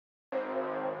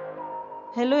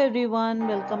Hello everyone,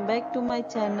 welcome back to my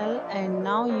channel and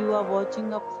now you are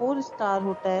watching a 4-star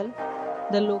hotel.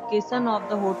 The location of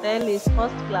the hotel is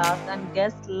first class and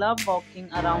guests love walking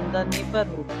around the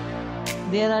neighborhood.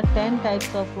 There are 10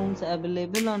 types of rooms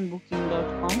available on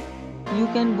booking.com. You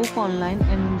can book online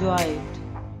and enjoy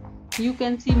it. You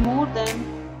can see more than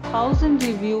 1000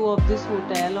 reviews of this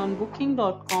hotel on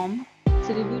booking.com. Its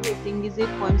review rating is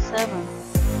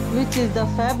 8.7, which is the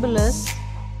fabulous.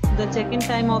 The check-in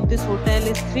time of this hotel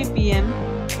is 3 p.m.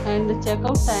 and the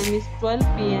checkout time is 12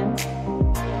 p.m.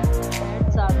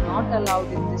 Pets are not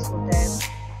allowed in this hotel.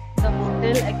 The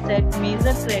hotel accepts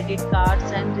major credit cards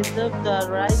and reserves the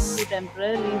right to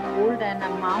temporarily hold an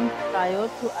amount prior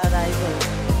to arrival.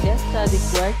 Guests are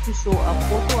required to show a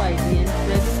photo ID and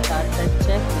credit card at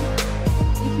check-in.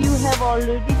 If you have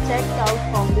already checked out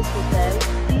from this hotel,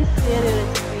 please share your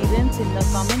experience in the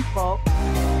comment box.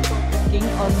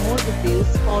 Or more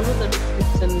details, follow the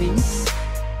description links.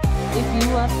 If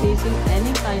you are facing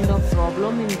any kind of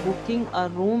problem in booking a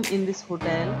room in this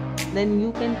hotel, then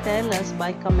you can tell us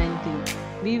by commenting.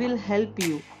 We will help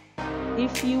you.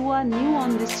 If you are new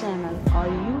on this channel or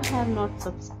you have not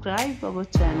subscribed our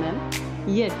channel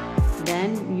yet,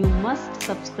 then you must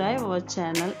subscribe our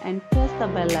channel and press the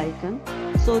bell icon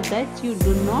so that you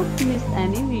do not miss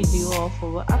any video of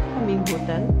our upcoming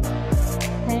hotel.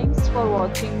 Thanks for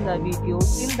watching the video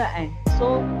till the end.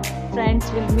 So friends,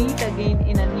 will meet again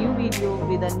in a new video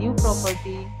with a new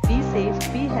property. Be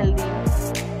safe, be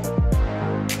healthy.